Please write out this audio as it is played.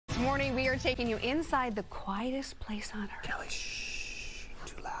morning, we are taking you inside the quietest place on earth. Kelly, shh,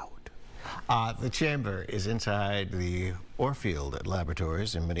 too loud. The chamber is inside the Orfield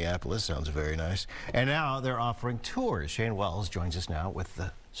Laboratories in Minneapolis. Sounds very nice. And now they're offering tours. Shayne-Wells joins us now with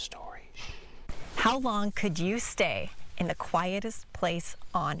the story. How long could you stay in the quietest place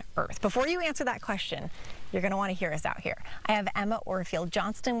on earth? Before you answer that question, you're going to want to hear us out here. I have Emma Orfield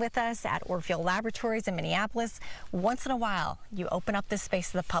Johnston with us at Orfield Laboratories in Minneapolis. Once in a while, you open up this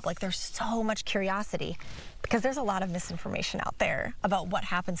space to the public. There's so much curiosity because there's a lot of misinformation out there about what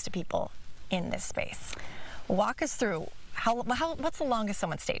happens to people in this space. Walk us through, what's the longest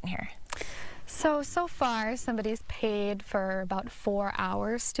someone stayed in here? So far, somebody's paid for about 4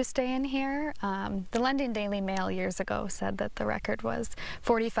 hours to stay in here. The London Daily Mail years ago said that the record was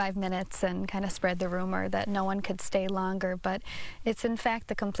 45 minutes and kind of spread the rumor that no one could stay longer, but it's in fact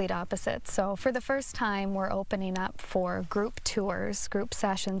the complete opposite. So for the first time, we're opening up for group tours, group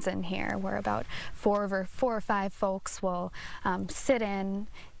sessions in here, where about four or five folks will sit in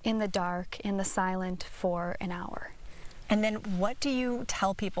the dark, in the silent for an hour. And then what do you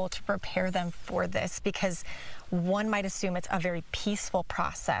tell people to prepare them for this? Because one might assume it's a very peaceful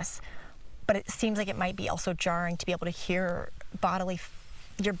process, but it seems like it might be also jarring to be able to hear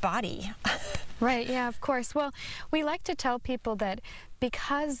your body. Right, yeah, of course. Well, we like to tell people that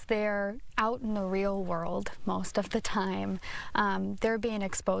because they're out in the real world most of the time, they're being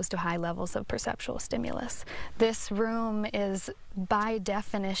exposed to high levels of perceptual stimulus. This room is, by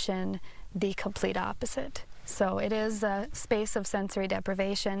definition, the complete opposite. So it is a space of sensory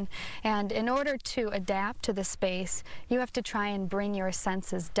deprivation, and in order to adapt to the space, you have to try and bring your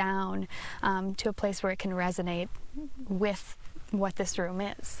senses down to a place where it can resonate with what this room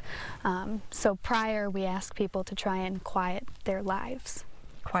is. So prior, we ask people to try and quiet their lives.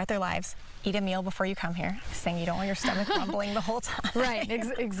 Quiet their lives. Eat a meal before you come here, saying you don't want your stomach rumbling the whole time. Right,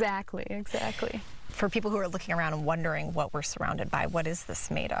 exactly. For people who are looking around and wondering what we're surrounded by, what is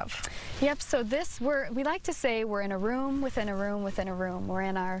this made of? Yep, so we like to say we're in a room within a room within a room. We're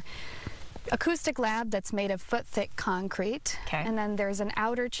in our acoustic lab that's made of foot-thick concrete. Okay. And then there's an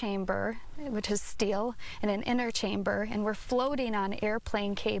outer chamber, which is steel, and an inner chamber, and we're floating on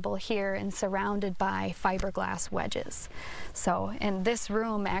airplane cable here and surrounded by fiberglass wedges. So in this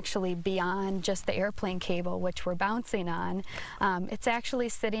room, actually beyond just the airplane cable, which we're bouncing on, it's actually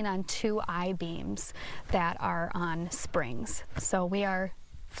sitting on 2 I-beams that are on springs. So we are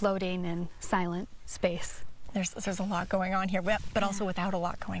floating in silent space. There's a lot going on here, but also without a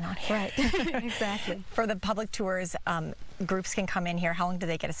lot going on here. Right, exactly. For the public tours, groups can come in here. How long do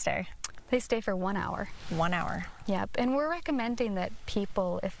they get to stay? They stay for 1 hour. 1 hour. Yep, and we're recommending that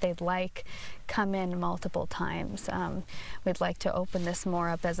people, if they'd like, come in multiple times. We'd like to open this more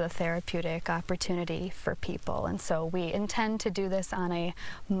up as a therapeutic opportunity for people, and so we intend to do this on a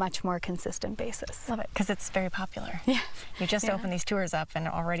much more consistent basis. Love it, because it's very popular. Yes. You just opened these tours up, and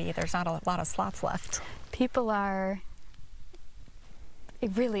already there's not a lot of slots left. People are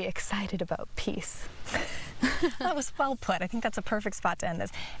really excited about peace. That was well put. I think that's a perfect spot to end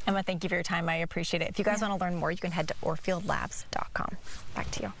this. Emma, thank you for your time. I appreciate it. If you guys want to learn more, you can head to orfieldlabs.com.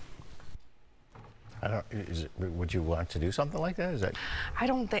 Back to you. Would you want to do something like that? I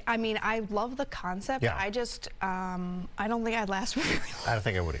don't think, I mean, I love the concept. Yeah. I just, I don't think I'd last very long. I don't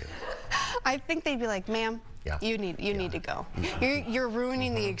think I would either. I think they'd be like, ma'am, you need to go. You're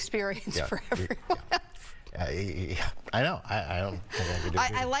ruining the experience for everyone else. I know. I don't think I could do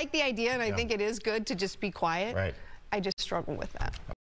it. I like the idea, and I think it is good to just be quiet. Right. I just struggle with that.